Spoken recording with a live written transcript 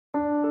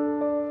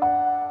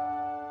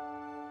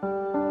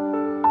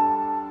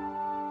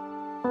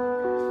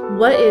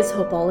What is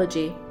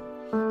Hopeology?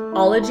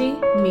 Ology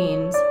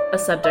means a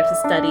subject to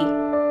study.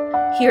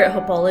 Here at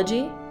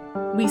Hopeology,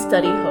 we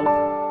study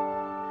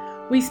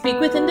hope. We speak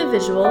with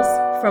individuals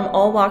from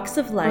all walks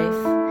of life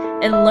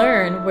and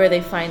learn where they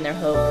find their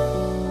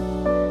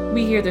hope.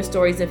 We hear their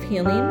stories of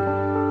healing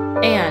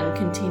and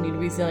continued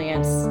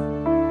resilience.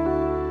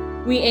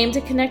 We aim to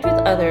connect with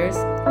others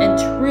and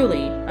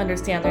truly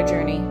understand their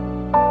journey.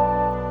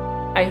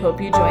 I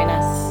hope you join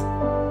us.